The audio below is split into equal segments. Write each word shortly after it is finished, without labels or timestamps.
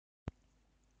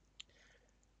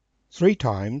3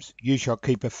 times you shall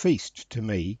keep a feast to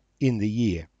me in the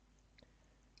year.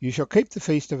 You shall keep the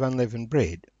feast of unleavened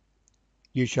bread.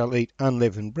 You shall eat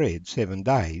unleavened bread 7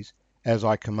 days, as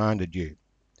I commanded you,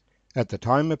 at the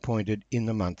time appointed in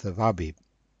the month of Albeit.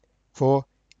 For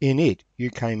in it you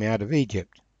came out of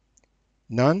Egypt.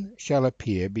 None shall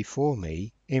appear before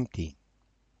me empty.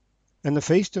 And the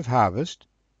feast of harvest,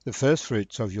 the first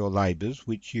fruits of your labours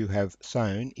which you have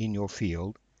sown in your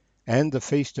field, and the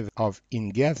feast of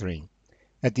ingathering,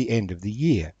 at the end of the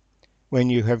year, when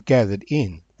you have gathered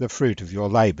in the fruit of your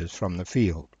labours from the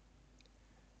field.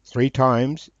 3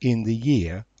 times in the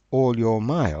year all your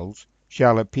males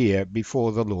shall appear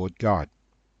before the Lord God.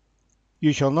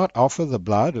 You shall not offer the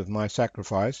blood of my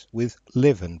sacrifice with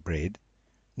leavened bread,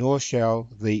 nor shall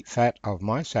the fat of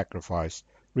my sacrifice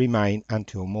remain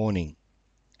until morning.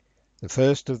 The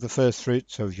first of the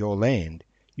firstfruits of your land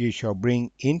you shall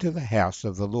bring into the house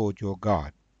of the Lord your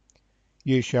God.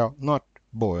 You shall not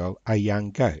boil a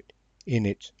young goat in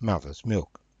its mother's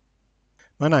milk.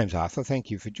 My name's Arthur. Thank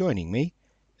you for joining me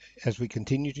as we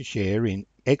continue to share in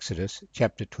Exodus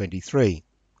chapter 23,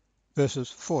 verses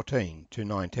 14 to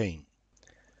 19.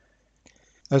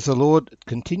 As the Lord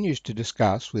continues to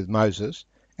discuss with Moses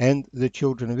and the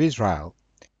children of Israel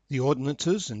the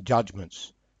ordinances and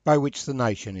judgments by which the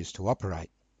nation is to operate,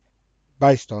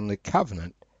 based on the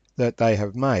covenant that they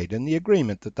have made and the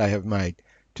agreement that they have made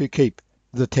to keep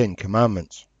the 10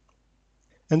 Commandments.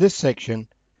 And this section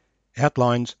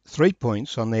outlines 3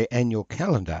 points on their annual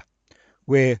calendar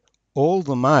where all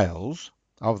the males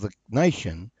of the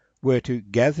nation were to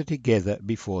gather together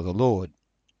before the Lord.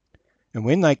 And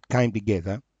when they came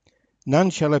together, none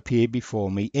shall appear before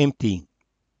me empty.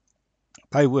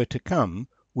 They were to come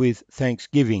with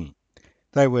thanksgiving.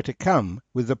 They were to come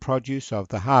with the produce of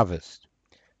the harvest,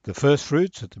 the first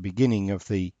fruits at the beginning of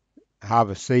the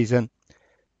harvest season,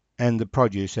 and the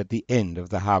produce at the end of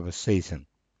the harvest season.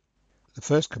 The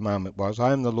first commandment was,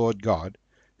 I am the Lord God,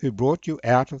 who brought you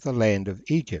out of the land of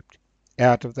Egypt,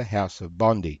 out of the house of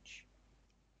bondage.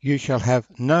 You shall have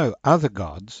no other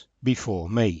gods before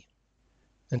me.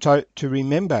 And so, to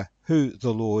remember who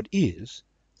the Lord is,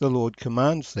 the Lord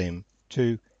commands them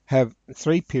to have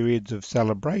 3 periods of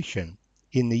celebration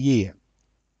in the year,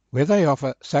 where they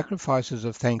offer sacrifices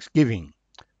of thanksgiving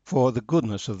for the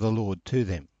goodness of the Lord to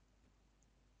them.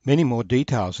 Many more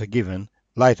details are given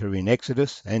later in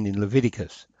Exodus and in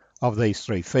Leviticus of these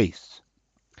 3 feasts.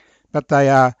 But they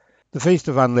are the Feast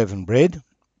of Unleavened Bread,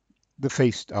 the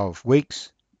Feast of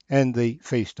Weeks, and the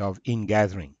Feast of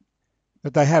Ingathering.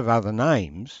 But they have other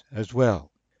names as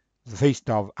well. The Feast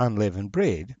of Unleavened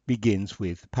Bread begins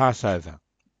with Passover.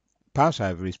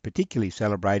 Passover is particularly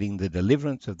celebrating the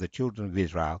deliverance of the children of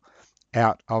Israel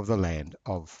out of the land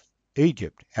of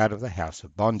Egypt, out of the house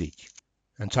of bondage.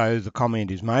 And so the comment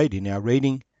is made in our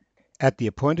reading, at the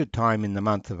appointed time in the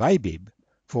month of Abib,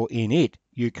 for in it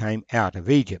you came out of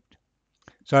Egypt.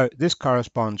 So this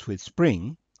corresponds with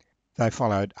spring. They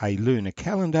followed a lunar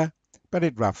calendar, but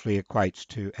it roughly equates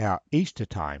to our Easter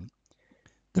time,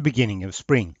 the beginning of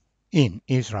spring in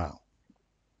Israel.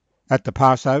 At the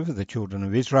Passover, the children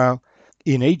of Israel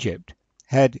in Egypt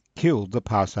had killed the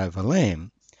Passover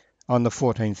lamb on the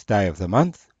 14th day of the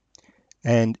month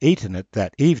and eaten it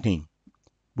that evening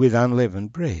with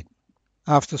unleavened bread,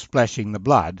 after splashing the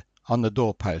blood on the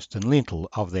doorpost and lintel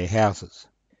of their houses.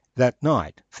 That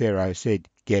night Pharaoh said,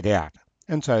 "Get out,"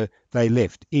 and so they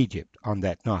left Egypt on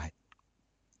that night.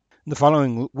 The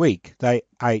following week they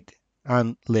ate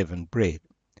unleavened bread,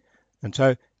 and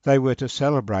so they were to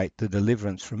celebrate the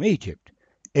deliverance from Egypt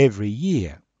every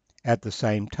year at the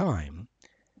same time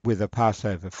with a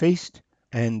Passover feast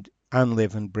and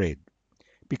unleavened bread,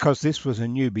 because this was a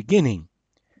new beginning,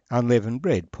 unleavened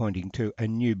bread pointing to a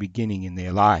new beginning in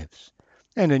their lives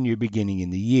and a new beginning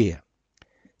in the year.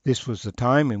 This was the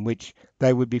time in which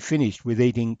they would be finished with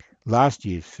eating last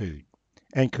year's food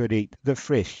and could eat the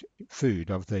fresh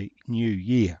food of the new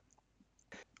year.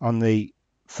 On the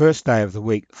first day of the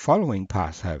week following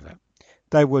Passover,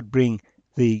 they would bring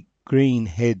the green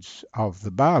heads of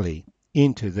the barley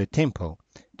into the temple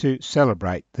to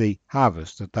celebrate the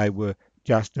harvest that they were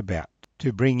just about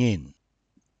to bring in.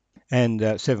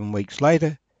 And 7 weeks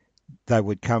later, they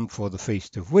would come for the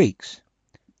Feast of Weeks,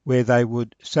 where they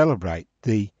would celebrate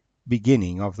the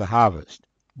beginning of the harvest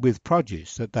with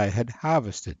produce that they had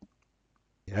harvested.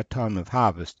 A time of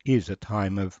harvest is a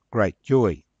time of great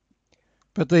joy.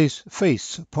 But these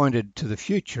feasts pointed to the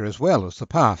future as well as the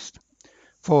past.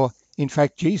 For, in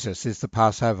fact, Jesus is the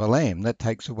Passover lamb that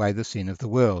takes away the sin of the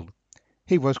world.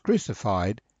 He was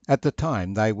crucified at the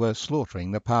time they were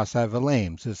slaughtering the Passover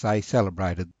lambs as they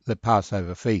celebrated the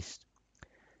Passover feast.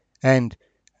 And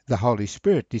the Holy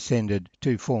Spirit descended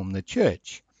to form the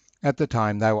church at the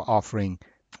time they were offering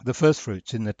the first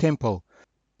fruits in the temple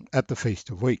at the Feast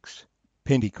of Weeks,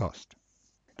 Pentecost.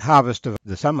 Harvest of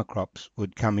the summer crops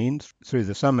would come in through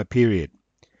the summer period.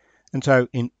 And so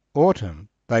in autumn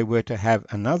they were to have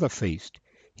another feast,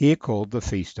 here called the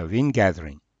Feast of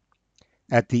Ingathering,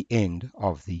 at the end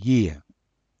of the year.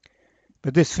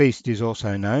 But this feast is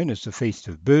also known as the Feast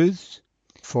of Booths,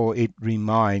 for it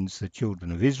reminds the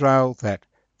children of Israel that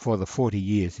for the 40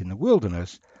 years in the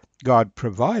wilderness, God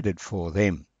provided for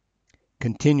them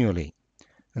continually.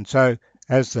 And so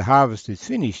as the harvest is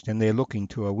finished and they're looking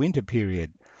to a winter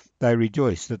period, they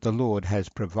rejoice that the Lord has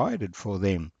provided for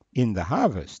them in the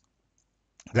harvest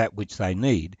that which they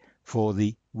need for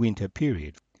the winter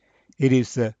period. It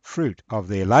is the fruit of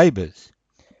their labours.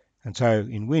 And so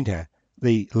in winter,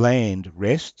 the land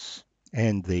rests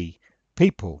and the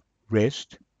people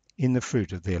rest in the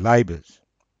fruit of their labours.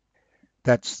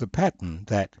 That's the pattern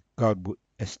that God would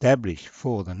establish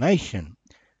for the nation,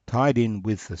 tied in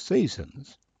with the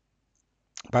seasons,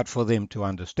 but for them to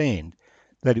understand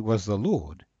that it was the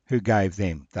Lord who gave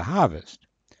them the harvest.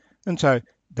 And so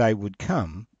they would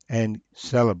come and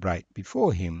celebrate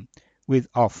before him with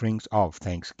offerings of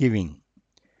thanksgiving.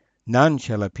 None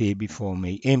shall appear before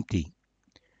me empty.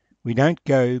 We don't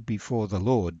go before the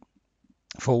Lord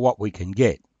for what we can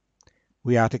get.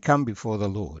 We are to come before the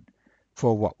Lord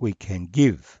for what we can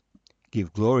give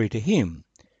glory to him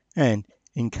and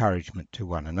encouragement to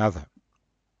one another.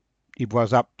 It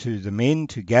was up to the men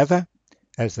to gather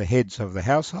as the heads of the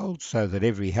household so that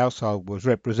every household was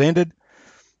represented,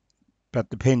 but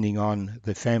depending on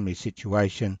the family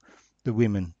situation, the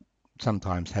women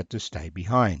sometimes had to stay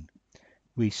behind.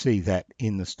 We see that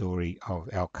in the story of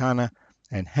Elkanah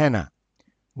and Hannah.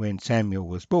 When Samuel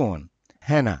was born,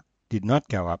 Hannah did not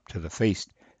go up to the feast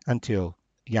until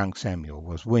young Samuel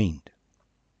was weaned.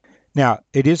 Now,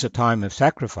 it is a time of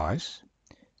sacrifice.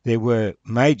 There were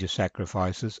major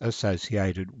sacrifices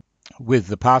associated with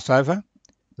the Passover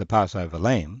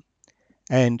lamb,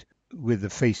 and with the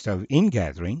Feast of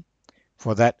Ingathering,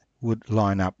 for that would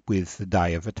line up with the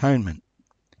Day of Atonement,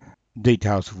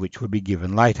 details of which will be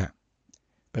given later.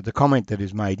 But the comment that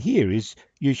is made here is,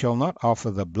 you shall not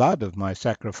offer the blood of my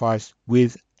sacrifice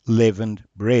with leavened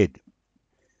bread.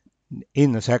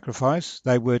 In the sacrifice,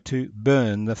 they were to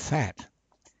burn the fat.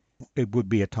 It would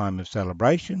be a time of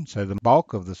celebration, so the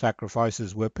bulk of the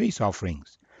sacrifices were peace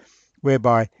offerings,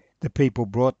 whereby the people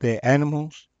brought their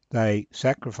animals, they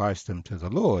sacrificed them to the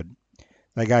Lord,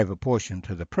 they gave a portion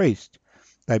to the priest,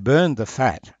 they burned the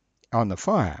fat on the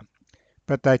fire,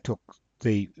 but they took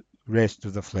the rest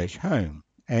of the flesh home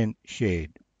and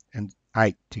shared and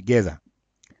ate together.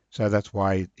 So that's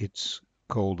why it's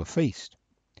called a feast.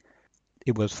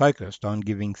 It was focused on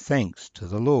giving thanks to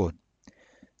the Lord,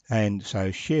 and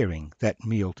so sharing that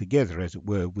meal together, as it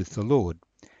were, with the Lord,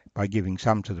 by giving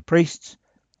some to the priests,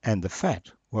 and the fat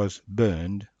was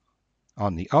burned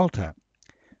on the altar,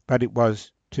 but it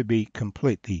was to be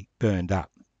completely burned up.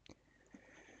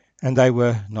 And they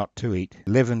were not to eat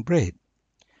leavened bread.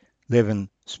 Leaven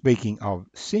speaking of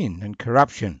sin and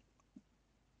corruption.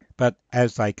 But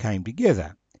as they came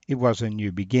together, it was a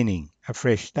new beginning, a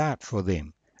fresh start for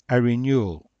them, a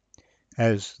renewal,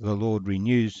 as the Lord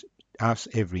renews us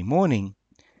every morning.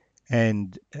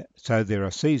 And so there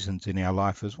are seasons in our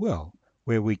life as well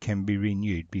where we can be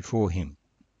renewed before him.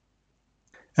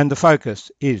 And the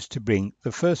focus is to bring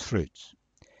the first fruits.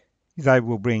 They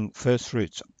will bring first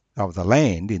fruits of the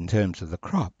land in terms of the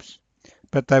crops,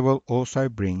 but they will also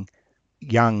bring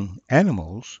young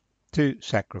animals to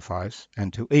sacrifice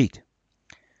and to eat.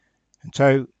 And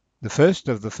so the first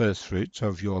of the first fruits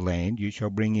of your land you shall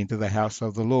bring into the house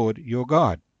of the Lord your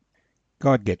God.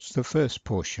 God gets the first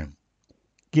portion.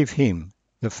 Give him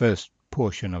the first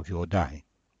portion of your day.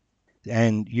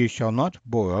 And you shall not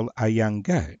boil a young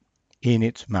goat in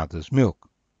its mother's milk.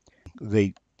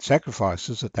 The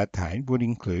sacrifices at that time would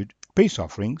include peace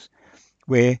offerings,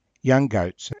 where young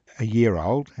goats a year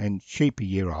old and sheep a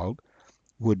year old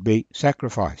would be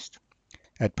sacrificed.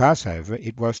 At Passover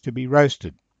it was to be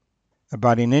roasted.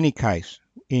 But in any case,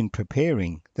 in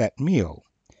preparing that meal,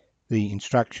 the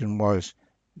instruction was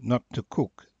not to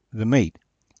cook the meat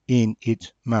in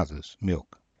its mother's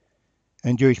milk.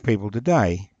 And Jewish people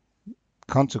today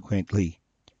consequently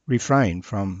refrain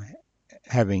from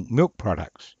having milk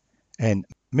products and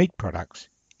meat products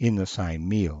in the same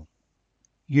meal.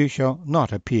 You shall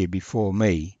not appear before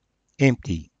me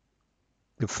empty.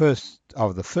 The first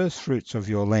of the first fruits of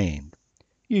your land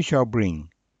you shall bring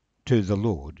to the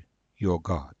Lord your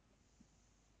God.